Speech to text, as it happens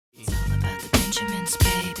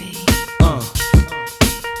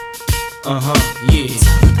Yeah. It's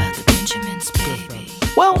all about the Benjamins, baby.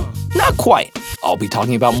 Well, not quite. I'll be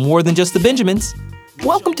talking about more than just the Benjamins.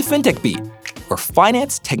 Welcome to FinTech Beat, where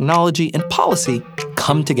finance, technology, and policy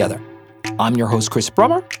come together. I'm your host, Chris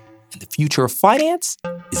Brummer, and the future of finance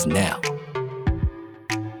is now.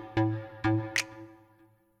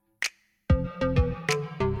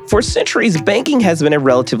 For centuries, banking has been a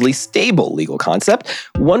relatively stable legal concept,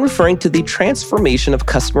 one referring to the transformation of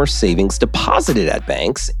customer savings deposited at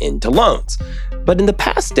banks into loans. But in the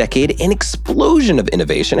past decade, an explosion of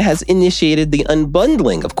innovation has initiated the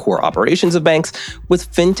unbundling of core operations of banks,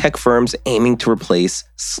 with fintech firms aiming to replace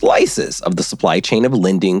slices of the supply chain of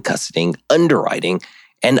lending, custodying, underwriting,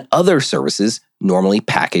 and other services normally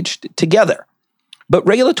packaged together. But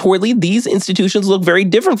regulatorily, these institutions look very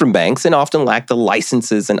different from banks and often lack the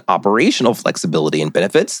licenses and operational flexibility and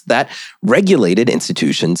benefits that regulated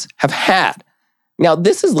institutions have had. Now,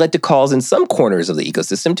 this has led to calls in some corners of the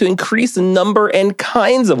ecosystem to increase the number and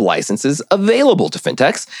kinds of licenses available to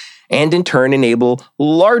fintechs, and in turn enable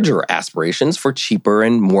larger aspirations for cheaper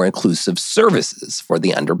and more inclusive services for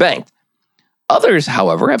the underbanked. Others,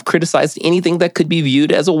 however, have criticized anything that could be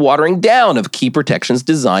viewed as a watering down of key protections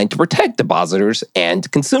designed to protect depositors and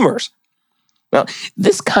consumers. Now,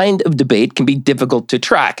 this kind of debate can be difficult to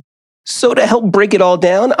track. So to help break it all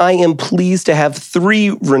down, I am pleased to have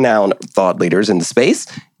three renowned thought leaders in the space.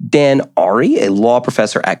 Dan Ari, a law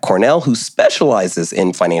professor at Cornell who specializes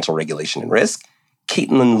in financial regulation and risk.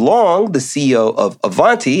 Caitlin Long, the CEO of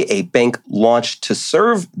Avanti, a bank launched to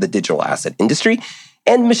serve the digital asset industry.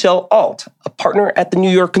 And Michelle Alt, a partner at the New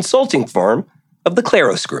York consulting firm of the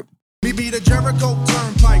Claros Group. We be the Jericho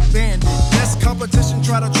Turnpike Bandit. Best competition,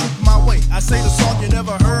 try to troop my way. I say the song you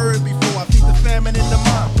never heard before. I feed the famine in the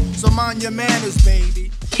mind. So mind your manners, baby.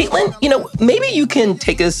 Caitlin, maybe you can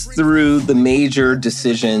take us through the major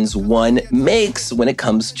decisions one makes when it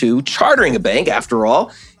comes to chartering a bank. After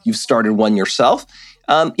all, you've started one yourself.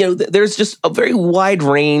 There's just a very wide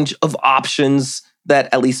range of options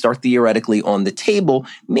that at least are theoretically on the table.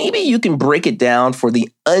 Maybe you can break it down for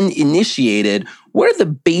the uninitiated. What are the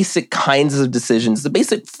basic kinds of decisions, the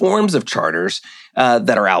basic forms of charters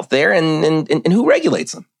that are out there, and who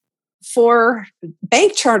regulates them? For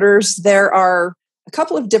bank charters, there are a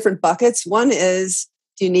couple of different buckets. One is,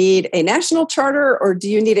 do you need a national charter or do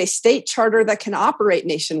you need a state charter that can operate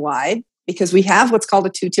nationwide? Because we have what's called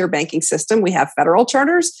a two-tier banking system. We have federal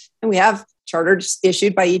charters and we have charters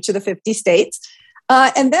issued by each of the 50 states.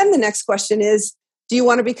 And then the next question is, do you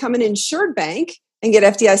want to become an insured bank and get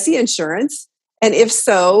FDIC insurance? And if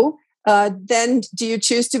so, then do you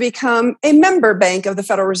choose to become a member bank of the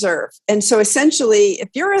Federal Reserve? And so essentially, if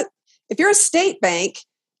you're a state bank,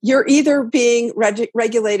 you're either being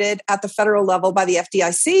regulated at the federal level by the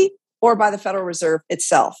FDIC or by the Federal Reserve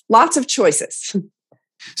itself. Lots of choices.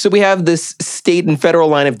 So we have this state and federal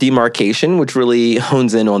line of demarcation, which really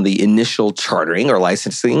hones in on the initial chartering or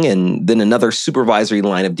licensing, and then another supervisory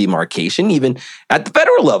line of demarcation, even at the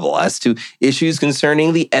federal level, as to issues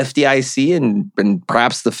concerning the FDIC and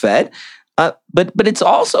perhaps the Fed. But it's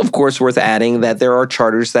also, of course, worth adding that there are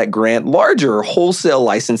charters that grant larger wholesale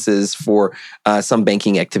licenses for some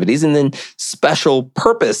banking activities and then special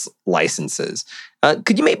purpose licenses.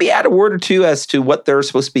 Could you maybe add a word or two as to what they're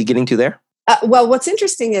supposed to be getting to there? Well, what's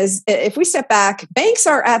interesting is if we step back, banks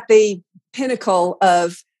are at the pinnacle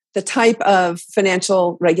of the type of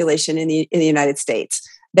financial regulation in the United States.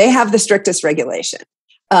 They have the strictest regulation.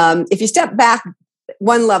 If you step back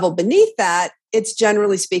one level beneath that, it's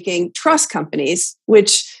generally speaking trust companies,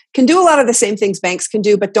 which can do a lot of the same things banks can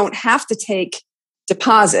do, but don't have to take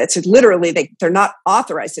deposits. Literally, they're not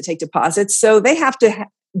authorized to take deposits, so they have to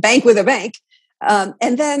bank with a bank.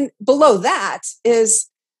 And then below that is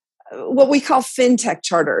what we call fintech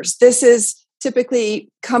charters. This is typically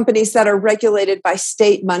companies that are regulated by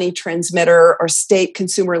state money transmitter or state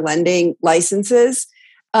consumer lending licenses.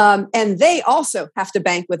 And they also have to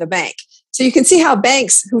bank with a bank. So you can see how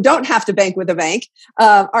banks who don't have to bank with a bank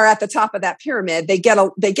are at the top of that pyramid. They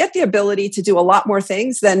get the ability to do a lot more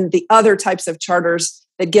things than the other types of charters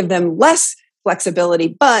that give them less flexibility.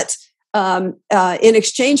 But in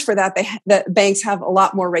exchange for that, the banks have a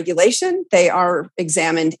lot more regulation. They are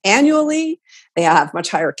examined annually. They have much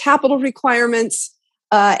higher capital requirements,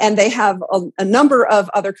 and they have a number of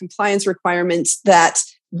other compliance requirements that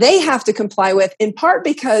they have to comply with, in part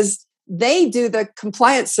because they do the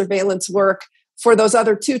compliance surveillance work for those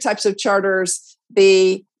other two types of charters,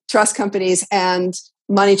 the trust companies and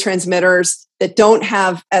money transmitters that don't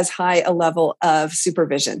have as high a level of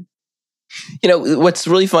supervision. What's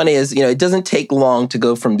really funny is, it doesn't take long to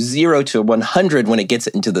go from 0 to 100 when it gets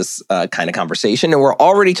into this kind of conversation. And we're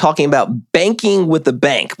already talking about banking with the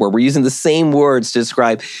bank, where we're using the same words to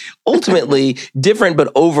describe ultimately different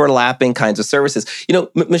but overlapping kinds of services.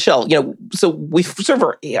 Michelle, so we've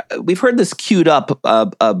heard this queued up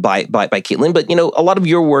by Caitlin, but, a lot of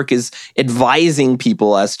your work is advising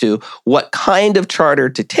people as to what kind of charter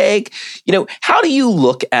to take. How do you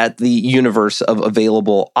look at the universe of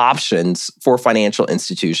available options for financial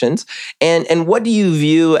institutions, and what do you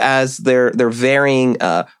view as their varying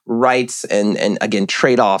rights and again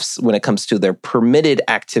trade-offs when it comes to their permitted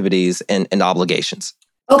activities and obligations?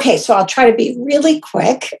 Okay, so I'll try to be really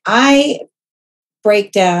quick. I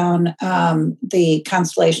break down the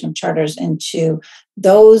constellation of charters into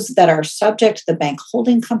those that are subject to the Bank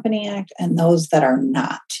Holding Company Act and those that are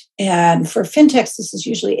not. And for fintechs, this is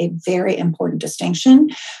usually a very important distinction.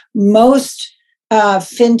 Most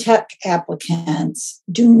fintech applicants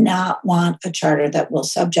do not want a charter that will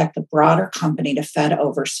subject the broader company to Fed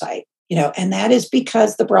oversight. And that is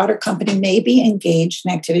because the broader company may be engaged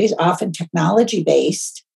in activities, often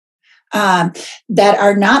technology-based, that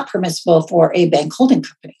are not permissible for a bank holding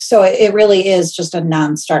company. So it really is just a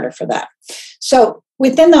non-starter for that. So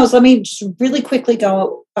within those, let me just really quickly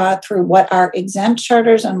go through what are exempt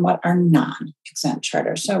charters and what are non-exempt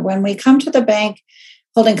charters. So when we come to the bank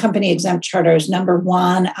holding company exempt charters, number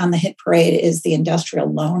one on the hit parade is the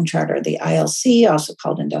Industrial Loan Charter, the ILC, also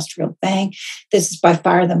called Industrial Bank. This is by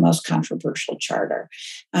far the most controversial charter.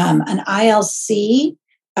 An ILC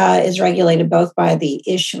is regulated both by the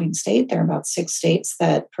issuing state. There are about 6 states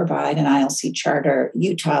that provide an ILC charter,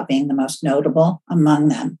 Utah being the most notable among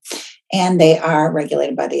them. And they are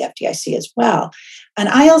regulated by the FDIC as well. An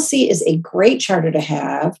ILC is a great charter to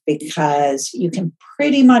have because you can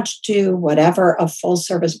pretty much do whatever a full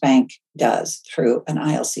service bank does through an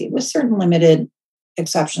ILC, with certain limited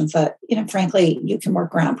exceptions that, frankly, you can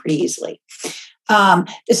work around pretty easily.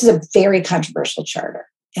 This is a very controversial charter.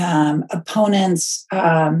 Opponents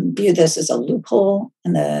view this as a loophole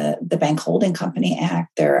in the Bank Holding Company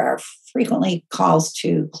Act. There are frequently calls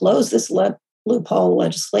to close this loophole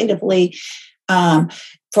legislatively.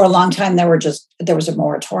 For a long time, there was a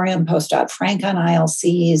moratorium post-Dodd-Frank on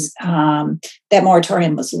ILCs. That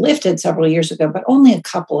moratorium was lifted several years ago, but only a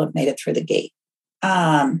couple have made it through the gate.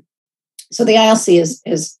 So the ILC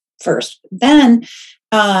is first. Then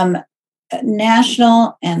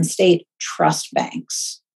national and state trust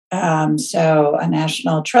banks. So a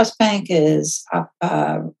national trust bank is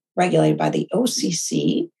regulated by the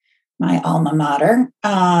OCC, my alma mater.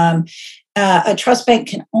 A trust bank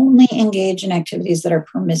can only engage in activities that are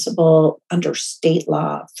permissible under state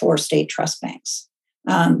law for state trust banks.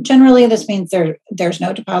 Generally, this means there's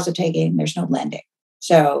no deposit taking, there's no lending.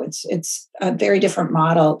 So it's a very different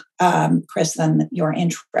model, Chris, than your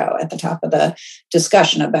intro at the top of the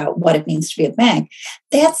discussion about what it means to be a bank.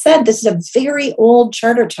 That said, this is a very old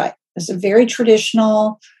charter type. This is a very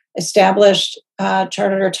traditional, established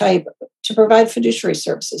charter type to provide fiduciary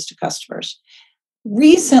services to customers.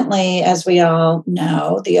 Recently, as we all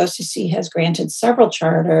know, the OCC has granted several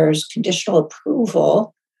charters conditional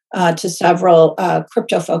approval to several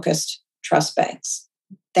crypto-focused trust banks.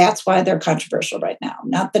 That's why they're controversial right now.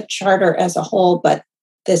 Not the charter as a whole, but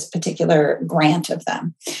this particular grant of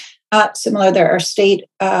them. Similar, there are state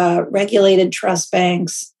regulated trust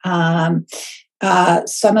banks. Some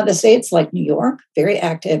of the states, like New York, very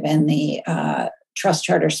active in the trust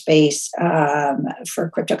charter space for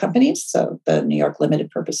crypto companies. So the New York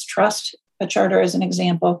Limited Purpose Trust, a charter as an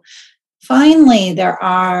example. Finally, there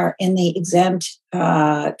are, in the exempt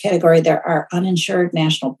category, there are uninsured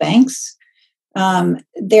national banks.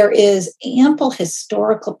 There is ample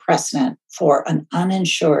historical precedent for an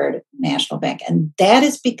uninsured national bank. And that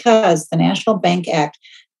is because the National Bank Act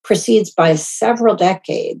precedes by several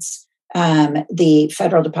decades the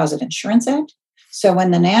Federal Deposit Insurance Act. So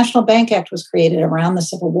when the National Bank Act was created around the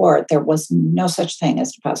Civil War, there was no such thing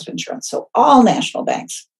as deposit insurance. So all national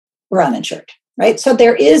banks were uninsured, right? So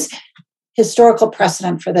there is historical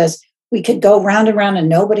precedent for this. We could go round and round, and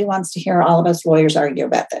nobody wants to hear all of us lawyers argue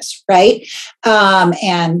about this, right?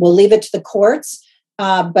 And we'll leave it to the courts.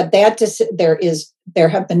 But there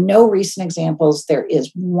have been no recent examples. There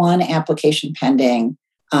is one application pending,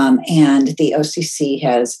 and the OCC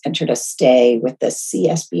has entered a stay with the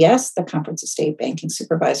CSBS, the Conference of State Banking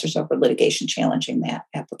Supervisors, over litigation challenging that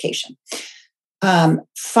application.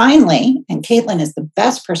 Finally, and Caitlin is the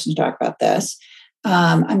best person to talk about this,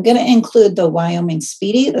 I'm going to include the Wyoming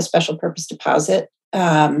Speedy, the special purpose deposit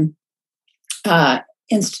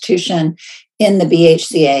institution, in the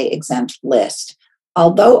BHCA exempt list.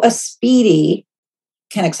 Although a Speedy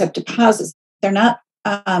can accept deposits. They're not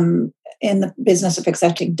in the business of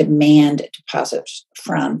accepting demand deposits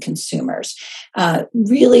from consumers.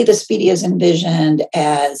 Really, the SPDI is envisioned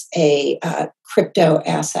as a crypto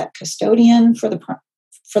asset custodian for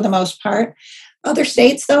the most part. Other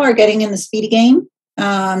states, though, are getting in the SPDI game,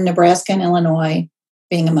 Nebraska and Illinois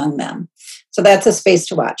being among them. So that's a space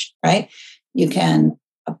to watch, right? You can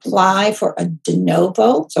apply for a de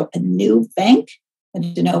novo, so a new bank, a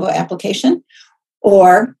de novo application,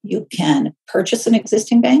 or you can purchase an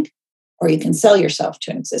existing bank, or you can sell yourself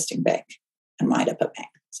to an existing bank and wind up a bank.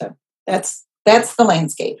 So that's the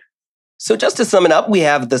landscape. So just to sum it up, we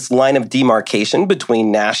have this line of demarcation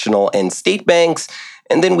between national and state banks,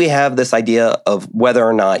 and then we have this idea of whether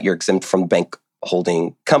or not you're exempt from the Bank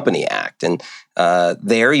Holding Company Act. And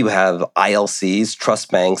there you have ILCs,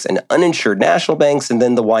 trust banks, and uninsured national banks, and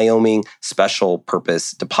then the Wyoming Special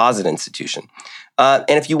Purpose Deposit Institution. And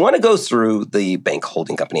if you want to go through the Bank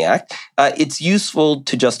Holding Company Act, it's useful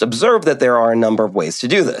to just observe that there are a number of ways to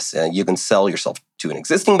do this. You can sell yourself to an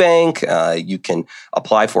existing bank, you can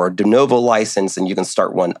apply for a de novo license, and you can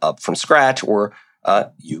start one up from scratch, or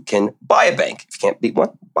you can buy a bank. If you can't beat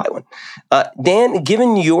one, buy one. Dan,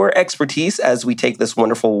 given your expertise as we take this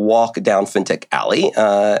wonderful walk down FinTech Alley,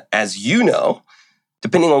 as you know,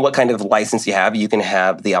 depending on what kind of license you have, you can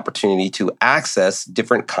have the opportunity to access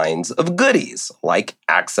different kinds of goodies, like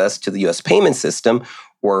access to the U.S. payment system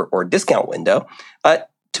or discount window.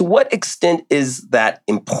 To what extent is that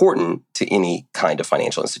important to any kind of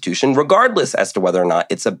financial institution, regardless as to whether or not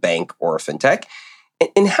it's a bank or a fintech?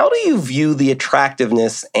 And how do you view the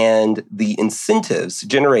attractiveness and the incentives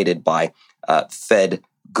generated by Fed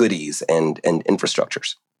goodies and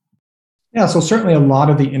infrastructures? Yeah, so certainly a lot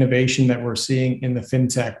of the innovation that we're seeing in the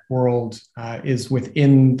fintech world is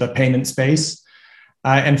within the payment space.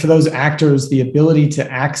 And for those actors, the ability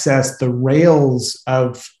to access the rails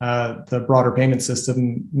of the broader payment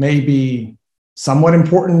system may be somewhat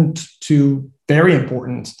important to very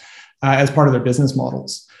important as part of their business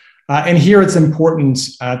models. And here it's important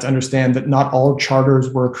to understand that not all charters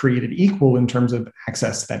were created equal in terms of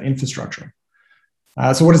access to that infrastructure.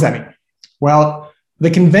 So what does that mean? Well, the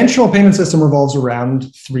conventional payment system revolves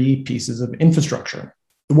around three pieces of infrastructure.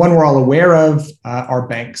 The one we're all aware of are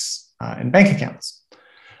banks and bank accounts.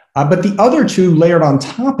 But the other two layered on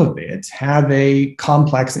top of it have a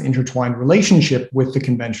complex and intertwined relationship with the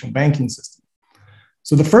conventional banking system.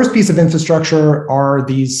 So the first piece of infrastructure are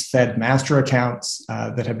these Fed master accounts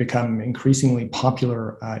that have become increasingly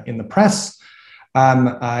popular in the press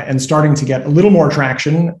and starting to get a little more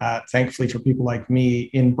traction, thankfully for people like me,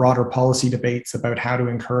 in broader policy debates about how to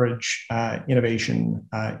encourage innovation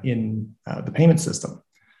in the payment system.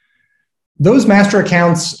 Those master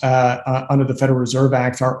accounts under the Federal Reserve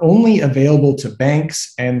Act are only available to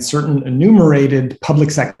banks and certain enumerated public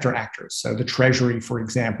sector actors. So the Treasury, for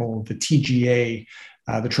example, the TGA,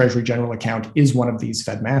 the Treasury General Account is one of these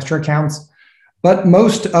Fed master accounts. But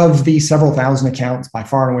most of the several thousand accounts, by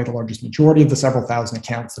far and away the largest majority of the several thousand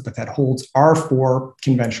accounts that the Fed holds, are for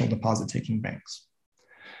conventional deposit-taking banks.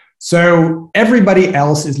 So everybody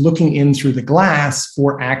else is looking in through the glass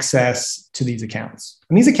for access to these accounts.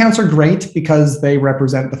 And these accounts are great because they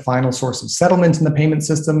represent the final source of settlement in the payment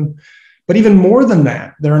system. But even more than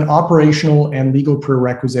that, they're an operational and legal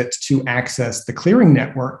prerequisite to access the clearing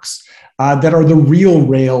networks that are the real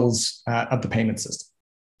rails of the payment system.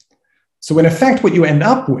 So in effect, what you end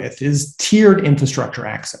up with is tiered infrastructure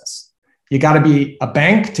access. You got to be a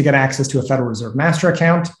bank to get access to a Federal Reserve master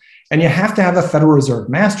account, and you have to have a Federal Reserve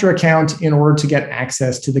master account in order to get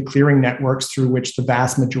access to the clearing networks through which the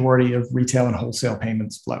vast majority of retail and wholesale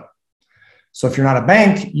payments flow. So if you're not a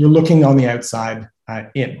bank, you're looking on the outside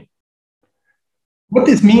in. What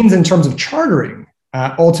this means in terms of chartering,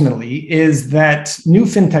 ultimately, is that new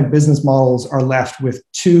fintech business models are left with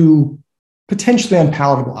two potentially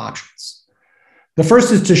unpalatable options. The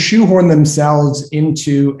first is to shoehorn themselves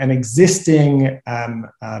into an existing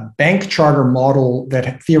bank charter model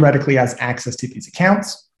that theoretically has access to these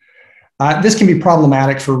accounts. This can be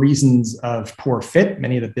problematic for reasons of poor fit.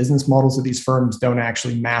 Many of the business models of these firms don't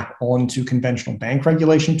actually map onto conventional bank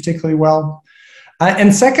regulation particularly well.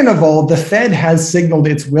 And second of all, the Fed has signaled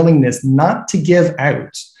its willingness not to give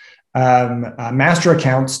out master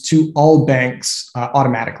accounts to all banks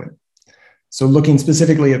automatically. So looking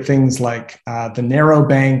specifically at things like the Narrow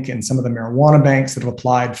Bank and some of the marijuana banks that have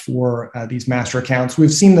applied for these master accounts,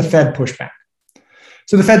 we've seen the Fed push back.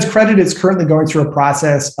 So the Fed's credit, it's currently going through a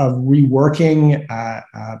process of reworking,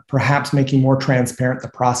 perhaps making more transparent the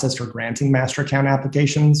process for granting master account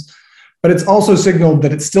applications. But it's also signaled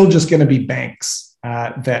that it's still just going to be banks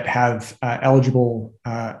that have eligibility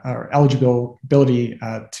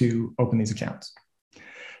to open these accounts.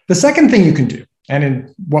 The second thing you can do, and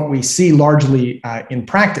in what we see largely in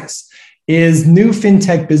practice, is new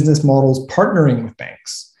fintech business models partnering with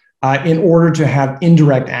banks in order to have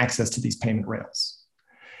indirect access to these payment rails.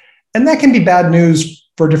 And that can be bad news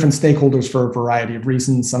for different stakeholders for a variety of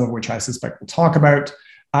reasons, some of which I suspect we'll talk about.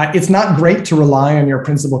 It's not great to rely on your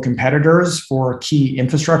principal competitors for key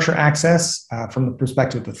infrastructure access from the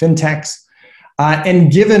perspective of the fintechs.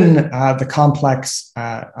 And given the complex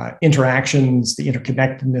interactions, the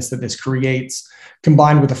interconnectedness that this creates,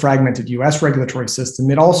 combined with the fragmented US regulatory system,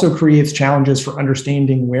 it also creates challenges for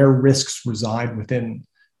understanding where risks reside within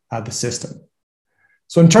the system.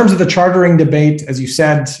 So in terms of the chartering debate, as you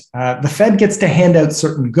said, the Fed gets to hand out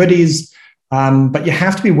certain goodies, but you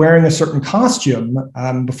have to be wearing a certain costume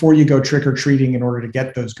before you go trick-or-treating in order to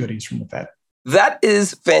get those goodies from the Fed. That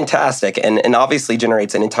is fantastic and obviously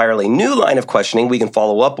generates an entirely new line of questioning we can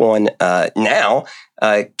follow up on now.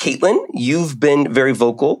 Caitlin, you've been very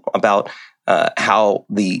vocal about how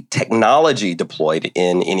the technology deployed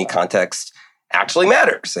in any context actually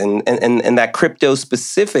matters, and that crypto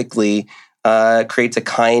specifically creates a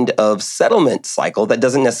kind of settlement cycle that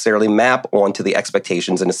doesn't necessarily map onto the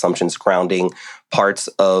expectations and assumptions grounding parts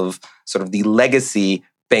of sort of the legacy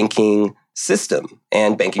banking system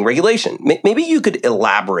and banking regulation. Maybe you could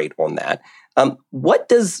elaborate on that. What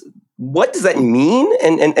does that mean,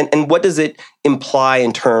 and what does it imply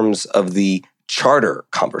in terms of the charter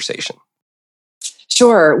conversation?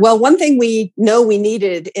 Sure. Well, one thing we know we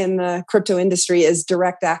needed in the crypto industry is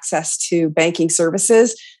direct access to banking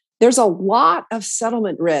services. There's a lot of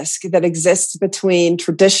settlement risk that exists between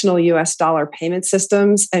traditional US dollar payment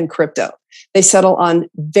systems and crypto. They settle on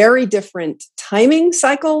very different timing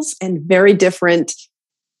cycles and very different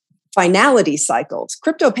finality cycles.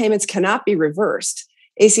 Crypto payments cannot be reversed.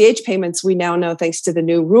 ACH payments, we now know, thanks to the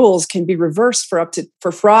new rules, can be reversed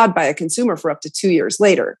for fraud by a consumer for up to 2 years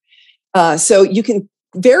later. So you can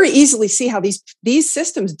very easily see how these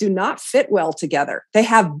systems do not fit well together. They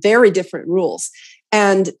have very different rules.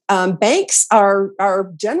 And banks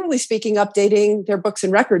are generally speaking updating their books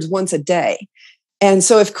and records once a day. And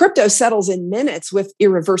so if crypto settles in minutes with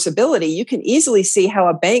irreversibility, you can easily see how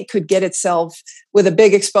a bank could get itself with a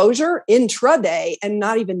big exposure intraday and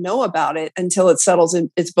not even know about it until it settles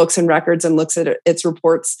in its books and records and looks at its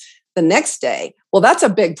reports the next day. Well, that's a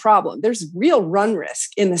big problem. There's real run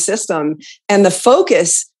risk in the system. And the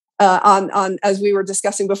focus on as we were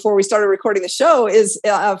discussing before we started recording the show, is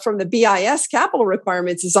from the BIS capital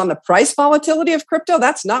requirements is on the price volatility of crypto.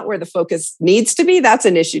 That's not where the focus needs to be. That's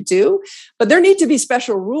an issue too. But there need to be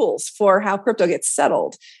special rules for how crypto gets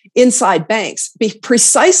settled inside banks,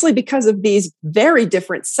 precisely because of these very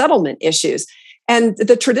different settlement issues. And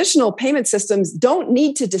the traditional payment systems don't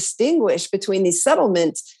need to distinguish between these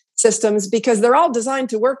settlement systems because they're all designed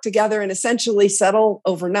to work together and essentially settle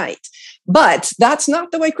overnight. But that's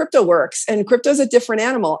not the way crypto works. And crypto is a different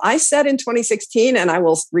animal. I said in 2016, and I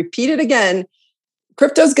will repeat it again,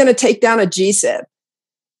 crypto is going to take down a GSIB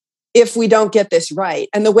if we don't get this right.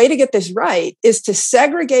 And the way to get this right is to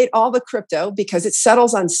segregate all the crypto because it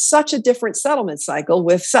settles on such a different settlement cycle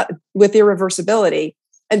with irreversibility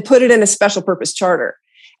and put it in a special purpose charter.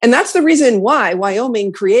 And that's the reason why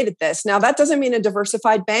Wyoming created this. Now, that doesn't mean a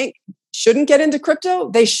diversified bank shouldn't get into crypto.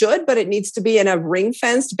 They should, but it needs to be in a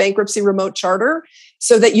ring-fenced bankruptcy remote charter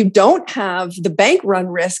so that you don't have the bank run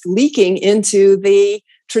risk leaking into the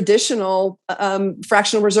traditional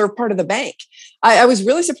fractional reserve part of the bank. I was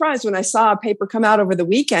really surprised when I saw a paper come out over the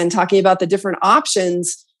weekend talking about the different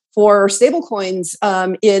options for stablecoins.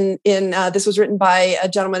 This was written by a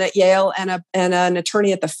gentleman at Yale and an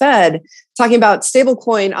attorney at the Fed, talking about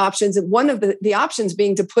stablecoin options. And one of the options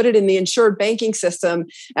being to put it in the insured banking system.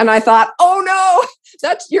 And I thought, oh no,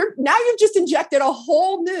 you've just injected a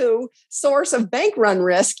whole new source of bank run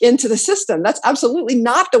risk into the system. That's absolutely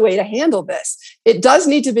not the way to handle this. It does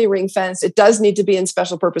need to be ring fenced. It does need to be in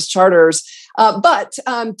special purpose charters. But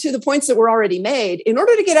to the points that were already made, in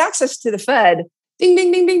order to get access to the Fed, ding,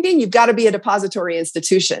 ding, ding, ding, ding, you've got to be a depository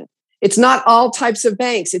institution. It's not all types of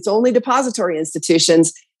banks. It's only depository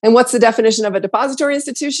institutions. And what's the definition of a depository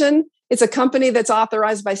institution? It's a company that's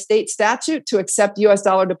authorized by state statute to accept US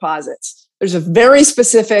dollar deposits. There's a very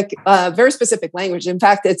specific language. In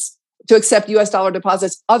fact, it's to accept US dollar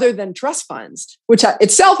deposits other than trust funds, which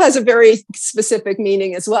itself has a very specific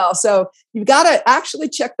meaning as well. So you've got to actually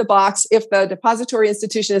check the box if the depository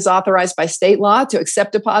institution is authorized by state law to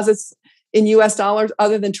accept deposits in US dollars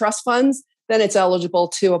other than trust funds, then it's eligible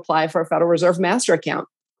to apply for a Federal Reserve master account.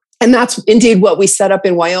 And that's indeed what we set up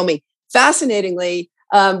in Wyoming. Fascinatingly,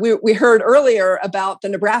 We heard earlier about the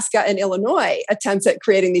Nebraska and Illinois attempts at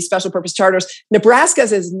creating these special purpose charters.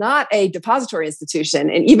 Nebraska's is not a depository institution.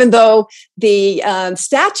 And even though the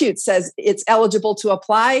statute says it's eligible to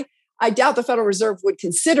apply, I doubt the Federal Reserve would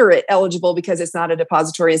consider it eligible because it's not a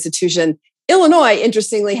depository institution. Illinois,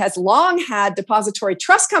 interestingly, has long had depository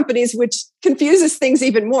trust companies, which confuses things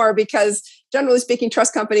even more because, generally speaking,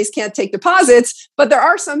 trust companies can't take deposits. But there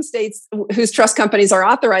are some states whose trust companies are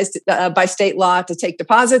authorized by state law to take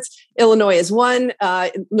deposits. Illinois is one.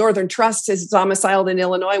 Northern Trust is domiciled in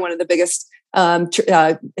Illinois, one of the biggest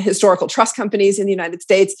historical trust companies in the United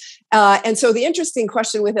States. And so the interesting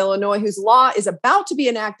question with Illinois, whose law is about to be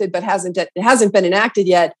enacted but hasn't been enacted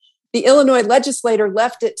yet, the Illinois legislator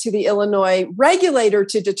left it to the Illinois regulator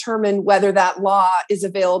to determine whether that law is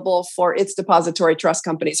available for its depository trust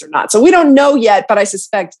companies or not. So we don't know yet, but I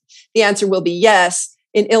suspect the answer will be yes.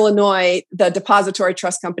 In Illinois, the depository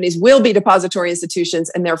trust companies will be depository institutions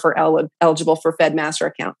and therefore eligible for Fed master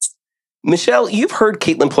accounts. Michelle, you've heard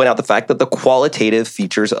Caitlin point out the fact that the qualitative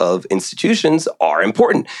features of institutions are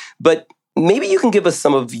important, but maybe you can give us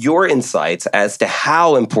some of your insights as to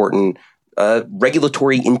how important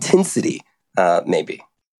regulatory intensity may be.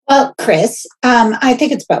 Well, Chris, I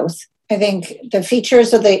think it's both. I think the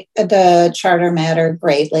features of the charter matter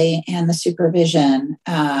greatly, and the supervision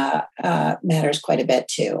matters quite a bit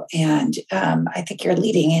too. And I think you're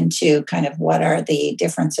leading into kind of what are the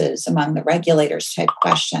differences among the regulators type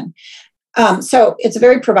question. So it's a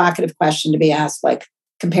very provocative question to be asked, like,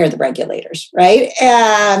 compare the regulators, right?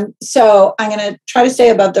 And so I'm going to try to stay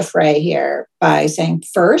above the fray here by saying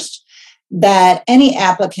first, that any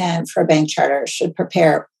applicant for a bank charter should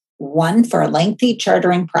prepare, one, for a lengthy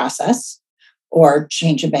chartering process or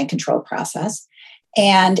change of bank control process.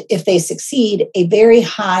 And if they succeed, a very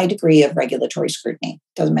high degree of regulatory scrutiny.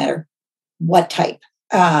 Doesn't matter what type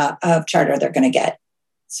of charter they're going to get.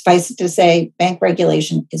 Suffice it to say, bank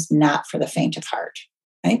regulation is not for the faint of heart,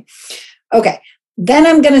 right? Okay, then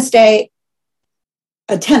I'm going to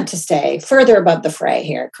attempt to stay further above the fray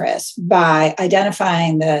here, Chris, by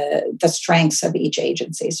identifying the strengths of each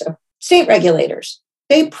agency. So state regulators,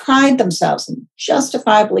 they pride themselves, and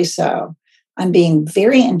justifiably so, on being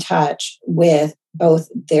very in touch with both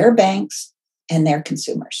their banks and their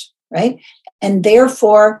consumers, right? And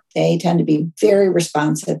therefore, they tend to be very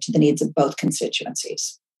responsive to the needs of both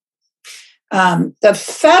constituencies. The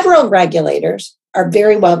federal regulators are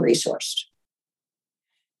very well resourced,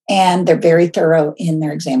 and they're very thorough in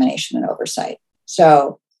their examination and oversight.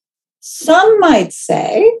 So some might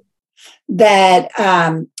say that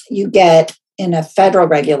you get in a federal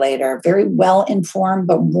regulator very well-informed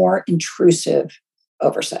but more intrusive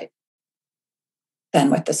oversight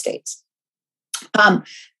than with the states.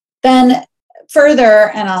 Then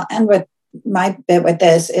further, and I'll end with my bit with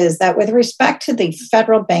this, is that with respect to the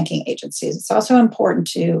federal banking agencies, it's also important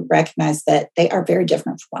to recognize that they are very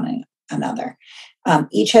different from one another.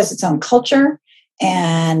 Each has its own culture,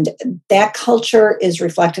 and that culture is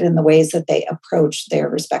reflected in the ways that they approach their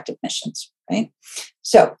respective missions, right?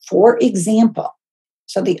 So, for example,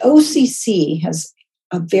 the OCC has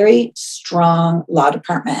a very strong law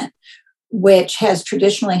department, which has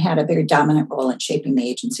traditionally had a very dominant role in shaping the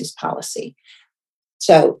agency's policy.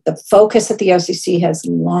 So the focus at the OCC has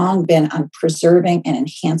long been on preserving and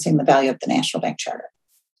enhancing the value of the National Bank Charter.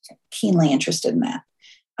 So keenly interested in that.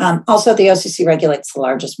 Also, the OCC regulates the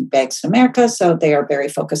largest banks in America, so they are very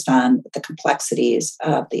focused on the complexities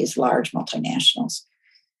of these large multinationals.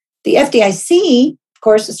 The FDIC, of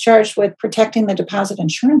course, is charged with protecting the Deposit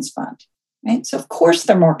Insurance Fund, right? So, of course,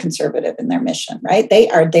 they're more conservative in their mission, right? They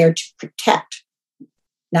are there to protect,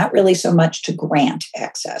 not really so much to grant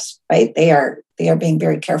access, right? They are being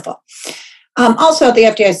very careful. Also, the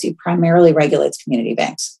FDIC primarily regulates community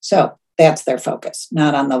banks, so that's their focus,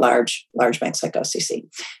 not on the large banks like OCC.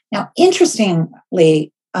 Now,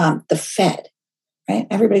 interestingly, the Fed, right?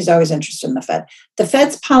 Everybody's always interested in the Fed. The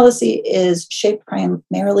Fed's policy is shaped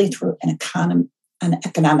primarily through an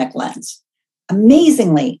economic lens.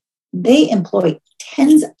 Amazingly, they employ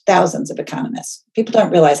tens of thousands of economists. People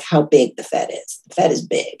don't realize how big the Fed is. The Fed is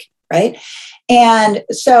big, right? And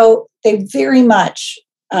so they very much,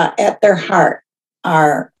 at their heart,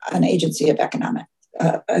 are an agency of economists.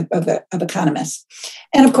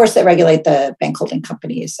 And of course, they regulate the bank holding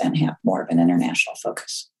companies and have more of an international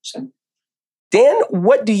focus. So, Dan,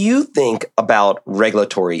 what do you think about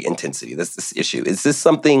regulatory intensity, this issue? Is this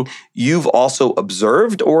something you've also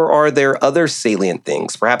observed, or are there other salient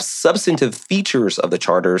things, perhaps substantive features of the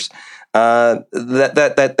charters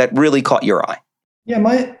that really caught your eye? Yeah,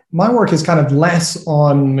 my work is kind of less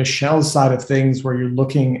on Michelle's side of things, where you're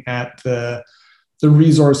looking at the the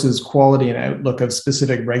resources, quality, and outlook of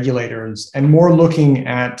specific regulators, and more looking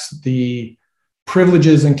at the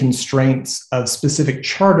privileges and constraints of specific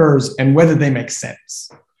charters and whether they make sense.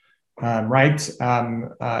 Right? And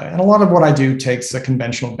a lot of what I do takes a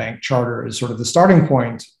conventional bank charter as sort of the starting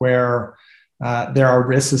point, where there are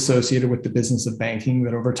risks associated with the business of banking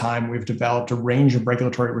that over time we've developed a range of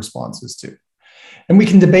regulatory responses to. And we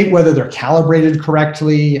can debate whether they're calibrated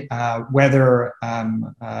correctly, whether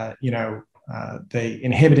they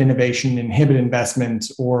inhibit innovation, inhibit investment,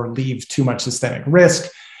 or leave too much systemic risk.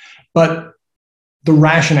 But the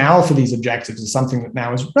rationale for these objectives is something that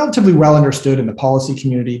now is relatively well understood in the policy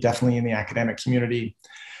community, definitely in the academic community.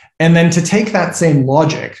 And then to take that same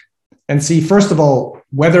logic and see, first of all,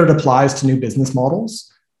 whether it applies to new business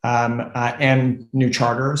models and new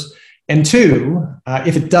charters, and two,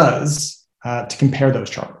 if it does, to compare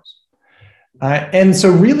those charters. And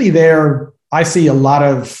so really there, I see a lot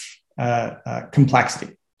of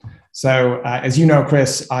complexity. So as you know,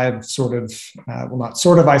 Chris, I've I suppose,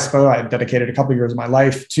 I've dedicated a couple of years of my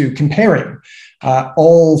life to comparing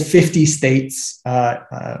all 50 states'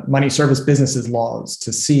 money service businesses laws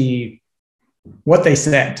to see what they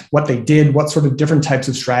said, what they did, what sort of different types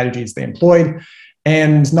of strategies they employed.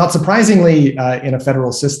 And not surprisingly, in a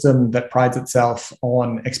federal system that prides itself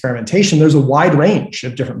on experimentation, there's a wide range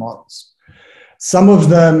of different models. Some of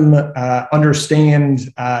them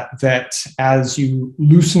understand that as you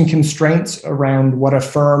loosen constraints around what a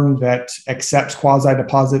firm that accepts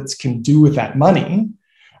quasi-deposits can do with that money,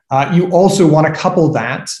 you also want to couple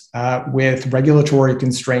that with regulatory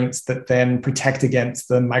constraints that then protect against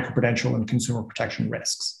the microprudential and consumer protection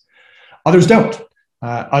risks. Others don't.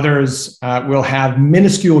 Others will have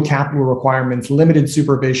minuscule capital requirements, limited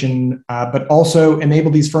supervision, but also enable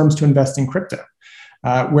these firms to invest in crypto.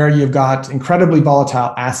 Where you've got incredibly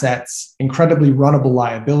volatile assets, incredibly runnable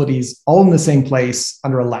liabilities, all in the same place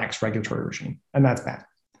under a lax regulatory regime, and that's bad.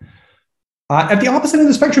 At the opposite end of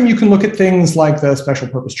the spectrum, you can look at things like the special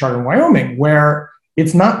purpose charter in Wyoming, where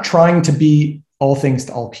it's not trying to be all things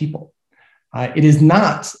to all people. It is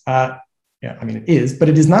not, it is, but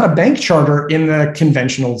it is not a bank charter in the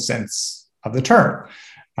conventional sense of the term.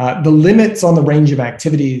 The limits on the range of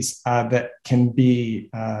activities that can be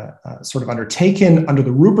sort of undertaken under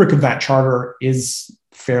the rubric of that charter is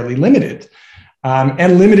fairly limited,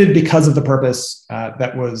 and limited because of the purpose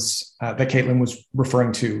that Caitlin was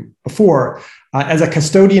referring to before, as a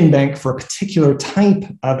custodian bank for a particular type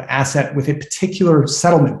of asset with a particular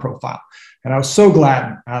settlement profile. And I was so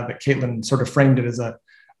glad that Caitlin sort of framed it as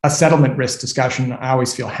a settlement risk discussion. I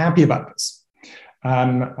always feel happy about this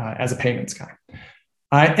as a payments guy.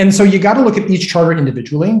 And so you got to look at each charter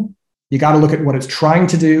individually. You got to look at what it's trying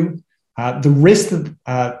to do, the risk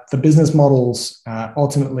that the business models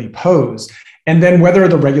ultimately pose, and then whether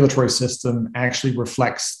the regulatory system actually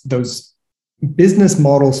reflects those business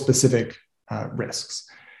model specific risks.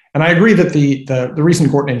 And I agree that the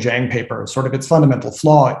recent Gorton and Zhang paper, sort of its fundamental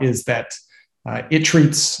flaw is that it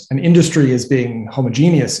treats an industry as being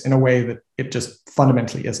homogeneous in a way that it just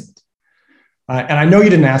fundamentally isn't. And I know you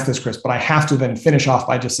didn't ask this, Chris, but I have to then finish off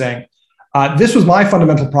by just saying, this was my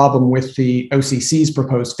fundamental problem with the OCC's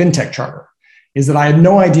proposed fintech charter, is that I had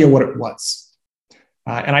no idea what it was.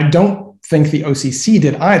 And I don't think the OCC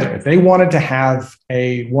did either. They wanted to have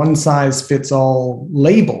a one-size-fits-all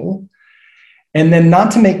label, and then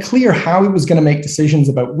not to make clear how it was going to make decisions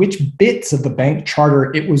about which bits of the bank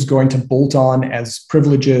charter it was going to bolt on as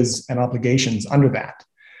privileges and obligations under that,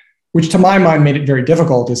 which to my mind made it very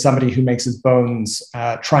difficult as somebody who makes his bones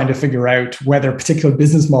trying to figure out whether particular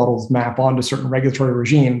business models map onto certain regulatory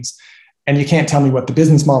regimes. And you can't tell me what the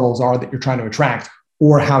business models are that you're trying to attract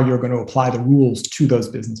or how you're going to apply the rules to those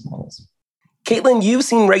business models. Caitlin, you've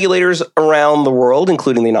seen regulators around the world,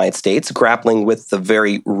 including the United States, grappling with the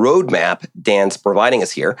very roadmap Dan's providing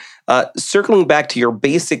us here. Circling back to your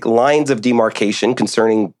basic lines of demarcation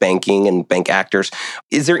concerning banking and bank actors,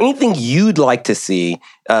 is there anything you'd like to see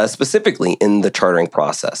specifically in the chartering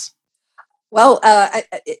process? Well,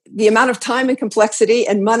 the amount of time and complexity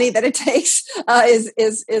and money that it takes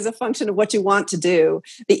is a function of what you want to do.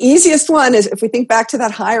 The easiest one is, if we think back to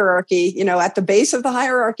that hierarchy, at the base of the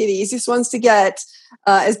hierarchy, the easiest ones to get,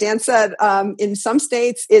 as Dan said, in some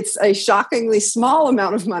states, it's a shockingly small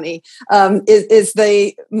amount of money, is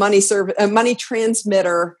the money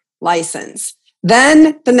transmitter license.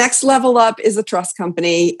 Then the next level up is a trust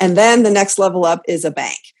company, and then the next level up is a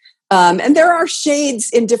bank. And there are shades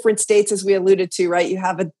in different states, as we alluded to, right? You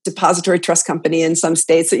have a depository trust company in some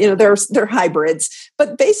states. They're hybrids,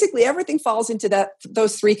 but basically everything falls into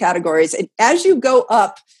those three categories. And as you go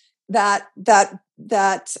up that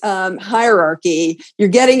hierarchy, you're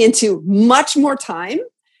getting into much more time,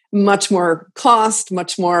 much more cost,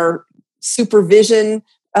 much more supervision,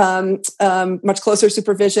 much closer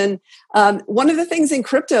supervision. One of the things in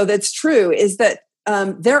crypto that's true is that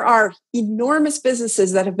there are enormous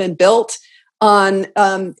businesses that have been built on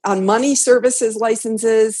money services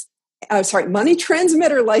licenses, money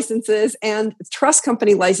transmitter licenses and trust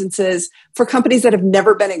company licenses for companies that have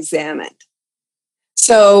never been examined.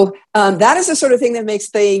 So that is the sort of thing that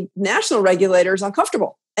makes the national regulators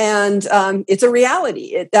uncomfortable. And it's a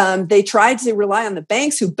reality. They tried to rely on the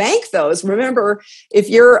banks who bank those. Remember, if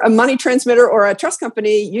you're a money transmitter or a trust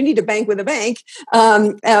company, you need to bank with a bank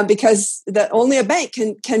because only a bank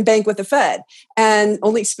can bank with the Fed, and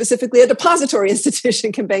only specifically a depository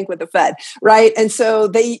institution can bank with the Fed, right? And so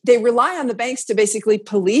they rely on the banks to basically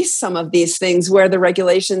police some of these things where the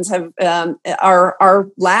regulations are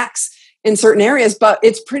lax in certain areas, but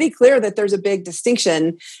it's pretty clear that there's a big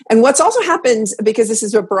distinction. And what's also happened, because this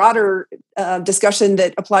is a broader discussion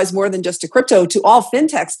that applies more than just to crypto, to all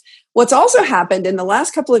fintechs, what's also happened in the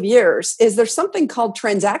last couple of years is there's something called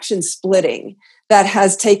transaction splitting that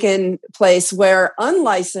has taken place where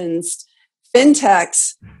unlicensed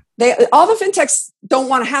fintechs, all the fintechs don't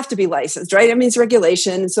want to have to be licensed, right? It means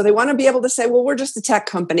regulation. So they want to be able to say, well, we're just a tech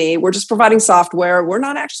company. We're just providing software. We're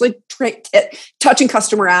not actually touching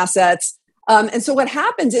customer assets. And so what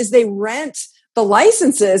happens is they rent the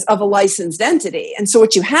licenses of a licensed entity. And so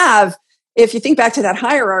what you have, if you think back to that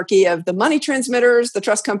hierarchy of the money transmitters, the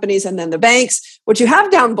trust companies, and then the banks, what you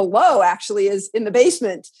have down below actually is in the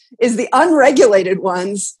basement is the unregulated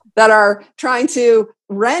ones that are trying to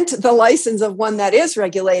rent the license of one that is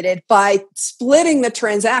regulated by splitting the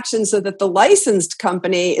transaction so that the licensed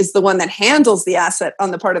company is the one that handles the asset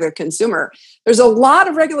on the part of the consumer. There's a lot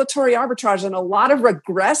of regulatory arbitrage and a lot of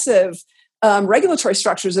regressive regulatory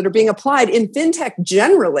structures that are being applied in fintech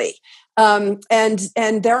generally. And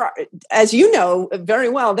there are, as you know very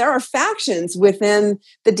well, there are factions within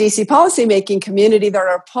the DC policymaking community that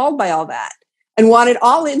are appalled by all that and want it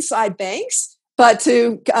all inside banks. But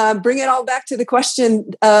to bring it all back to the question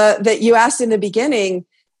that you asked in the beginning,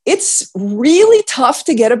 it's really tough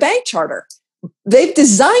to get a bank charter. They've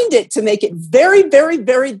designed it to make it very, very,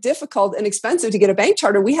 very difficult and expensive to get a bank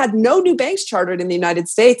charter. We had no new banks chartered in the United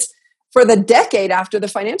States for the decade after the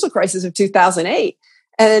financial crisis of 2008.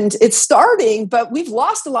 And it's starting, but we've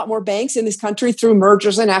lost a lot more banks in this country through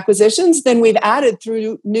mergers and acquisitions than we've added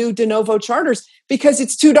through new de novo charters because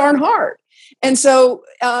it's too darn hard. And so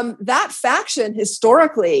that faction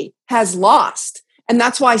historically has lost. And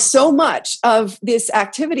that's why so much of this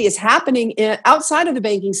activity is happening outside of the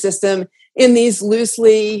banking system in these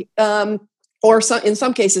loosely, in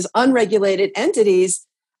some cases, unregulated entities.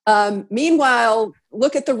 Meanwhile,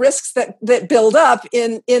 look at the risks that build up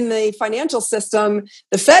in the financial system.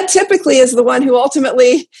 The Fed typically is the one who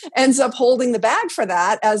ultimately ends up holding the bag for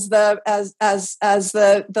that as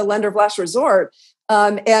the lender of last resort.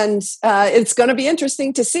 And it's going to be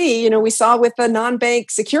interesting to see. We saw with the non-bank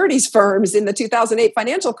securities firms in the 2008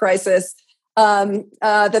 financial crisis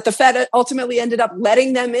that the Fed ultimately ended up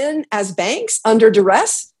letting them in as banks under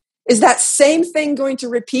duress. Is that same thing going to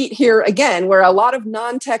repeat here again, where a lot of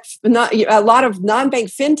non-bank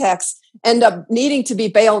fintechs end up needing to be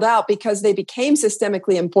bailed out because they became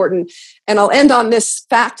systemically important? And I'll end on this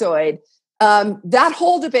factoid. That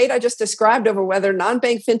whole debate I just described over whether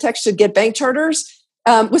non-bank fintechs should get bank charters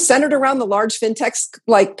was centered around the large fintechs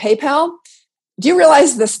like PayPal. Do you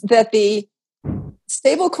realize that the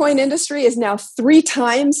stablecoin industry is now 3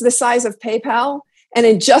 times the size of PayPal? And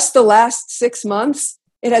in just the last 6 months,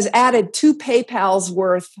 it has added 2 PayPal's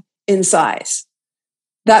worth in size.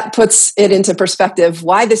 That puts it into perspective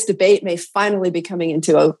why this debate may finally be coming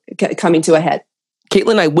to a head.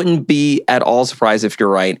 Caitlin, I wouldn't be at all surprised if you're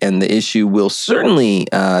right, and the issue will certainly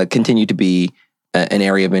continue to be an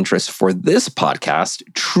area of interest for this podcast.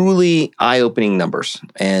 Truly eye-opening numbers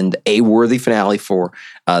and a worthy finale for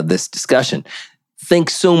this discussion.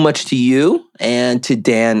 Thanks so much to you and to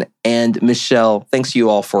Dan and Michelle. Thanks to you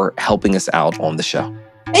all for helping us out on the show.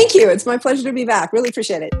 Thank you. It's my pleasure to be back. Really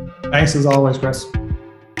appreciate it. Thanks as always, Chris.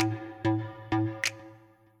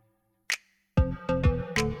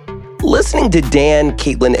 Listening to Dan,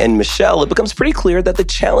 Caitlin, and Michelle, it becomes pretty clear that the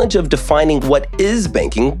challenge of defining what is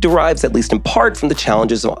banking derives, at least in part, from the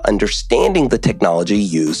challenges of understanding the technology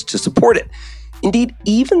used to support it. Indeed,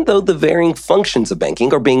 even though the varying functions of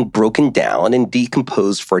banking are being broken down and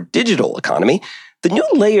decomposed for a digital economy, the new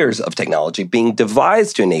layers of technology being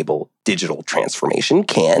devised to enable digital transformation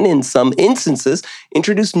can, in some instances,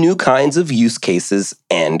 introduce new kinds of use cases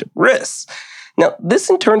and risks. Now, this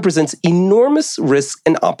in turn presents enormous risks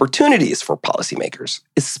and opportunities for policymakers,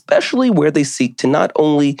 especially where they seek to not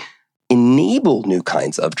only enable new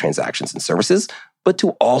kinds of transactions and services, but to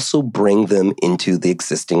also bring them into the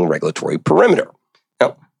existing regulatory perimeter.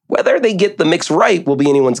 Now, whether they get the mix right will be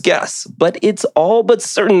anyone's guess, but it's all but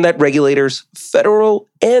certain that regulators, federal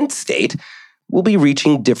and state, will be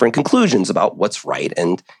reaching different conclusions about what's right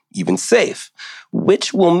and even safe,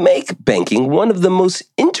 which will make banking one of the most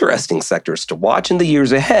interesting sectors to watch in the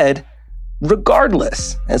years ahead,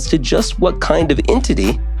 regardless as to just what kind of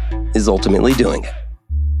entity is ultimately doing it.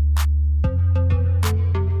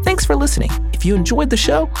 Thanks for listening. If you enjoyed the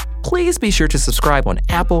show, please be sure to subscribe on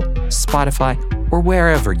Apple, Spotify, or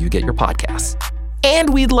wherever you get your podcasts.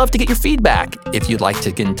 And we'd love to get your feedback. If you'd like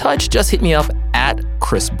to get in touch, just hit me up at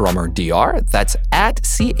Chris Brummer DR. That's at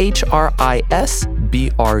ChrisBrummer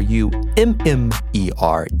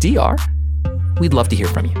DR. We'd love to hear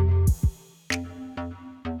from you.